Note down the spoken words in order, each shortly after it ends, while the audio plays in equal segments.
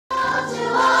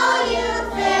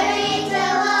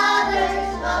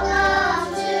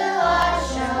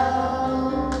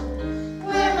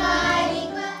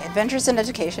Adventures in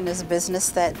Education is a business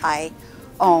that I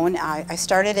own. I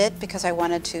started it because I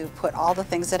wanted to put all the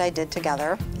things that I did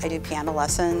together. I do piano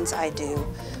lessons, I do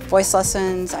voice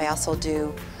lessons, I also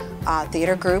do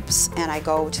theater groups, and I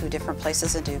go to different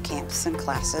places and do camps and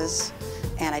classes,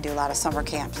 and I do a lot of summer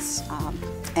camps.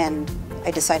 And I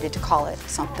decided to call it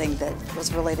something that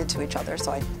was related to each other,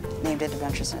 so I named it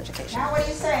Adventures in Education. Now what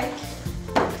do you say?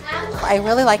 I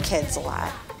really like kids a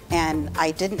lot, and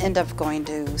I didn't end up going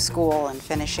to school and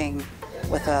finishing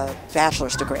with a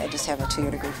bachelor's degree. I just have a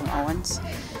 2-year degree from Owens.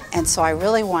 And so I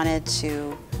really wanted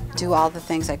to do all the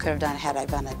things I could have done had I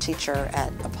been a teacher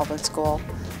at a public school.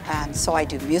 And so I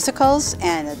do musicals,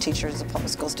 and the teachers at public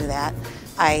schools do that.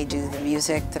 I do the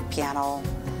music, the piano,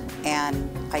 and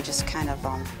I just kind of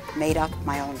made up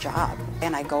my own job.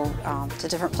 And I go to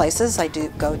different places. I do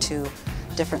go to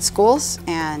different schools,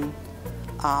 and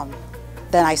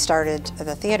then I started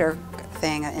the theater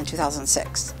thing in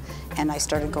 2006. And I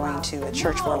started going to a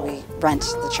church where we rent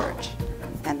the church.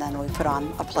 And then we put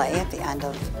on a play at the end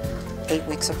of 8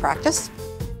 weeks of practice.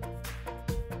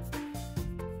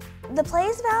 The play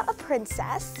is about a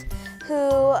princess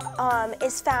who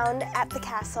is found at the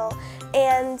castle,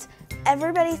 and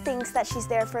everybody thinks that she's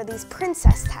there for these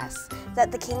princess tests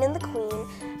that the king and the queen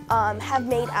have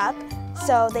made up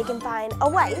so they can find a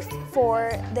wife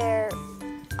for their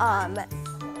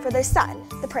son,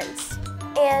 the prince.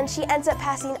 And she ends up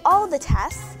passing all the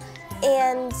tests,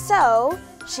 and so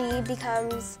she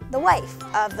becomes the wife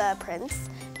of the prince,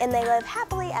 and they live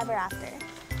happily ever after.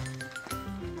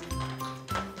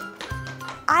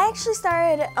 I actually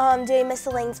started doing Miss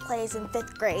Elaine's plays in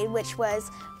 5th grade, which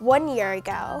was 1 year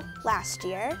ago, last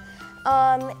year,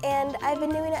 and I've been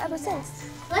doing it ever since.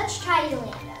 Let's try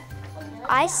Yolanda.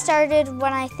 I started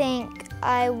when I think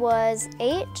I was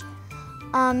 8,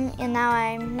 and now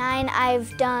I'm 9.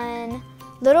 I've done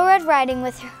Little Red Riding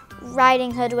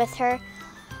Hood with her,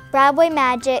 Broadway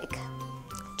Magic,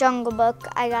 Jungle Book,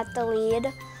 I got the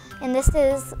lead, and this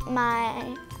is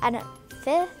my,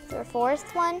 5th or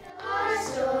 4th one. Our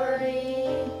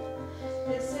story,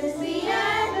 this is the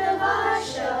end of our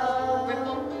show.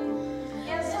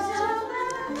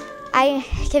 I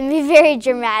can be very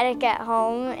dramatic at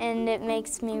home, and it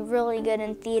makes me really good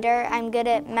in theater. I'm good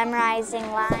at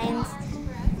memorizing lines,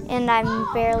 and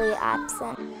I'm barely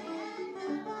absent.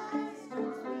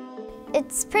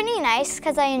 It's pretty nice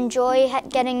because I enjoy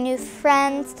getting new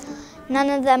friends. None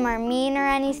of them are mean or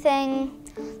anything.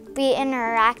 We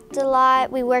interact a lot.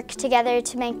 We work together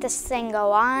to make this thing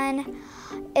go on.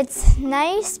 It's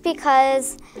nice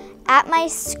because at my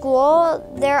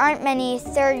school, there aren't many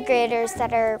 3rd graders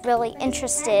that are really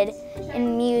interested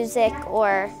in music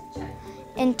or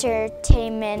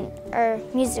entertainment or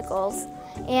musicals.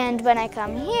 And when I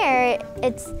come here,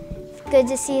 it's good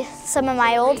to see some of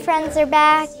my old friends are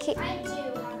back.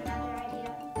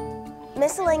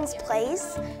 Miss Elaine's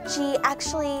plays, she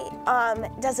actually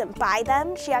doesn't buy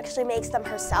them. She actually makes them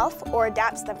herself or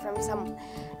adapts them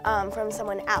from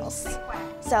someone else.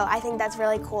 So I think that's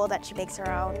really cool that she makes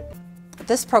her own.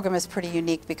 This program is pretty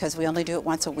unique because we only do it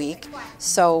once a week.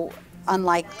 So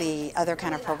unlike the other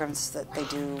kind of programs that they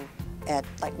do at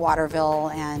like Waterville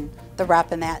and the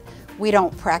Rep and that, we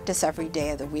don't practice every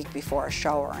day of the week before a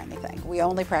show or anything. We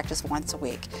only practice once a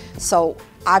week. So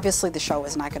obviously the show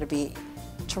is not going to be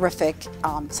terrific.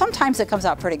 Sometimes it comes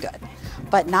out pretty good,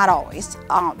 but not always.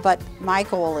 But my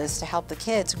goal is to help the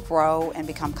kids grow and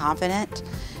become confident.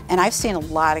 And I've seen a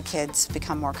lot of kids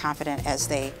become more confident as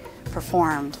they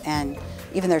performed, and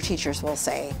even their teachers will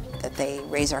say that they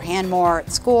raise their hand more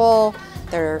at school.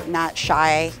 They're not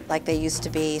shy like they used to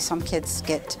be. Some kids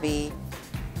get to be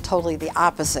totally the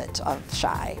opposite of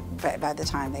shy by the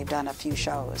time they've done a few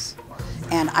shows.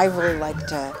 And I really like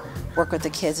to work with the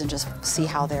kids and just see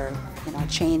how they're,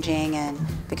 changing and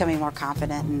becoming more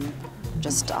confident and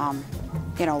just,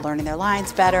 learning their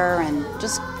lines better, and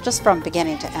just from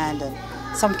beginning to end. And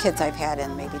some kids I've had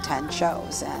in maybe 10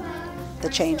 shows, and the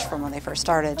change from when they first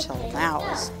started till now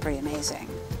is pretty amazing.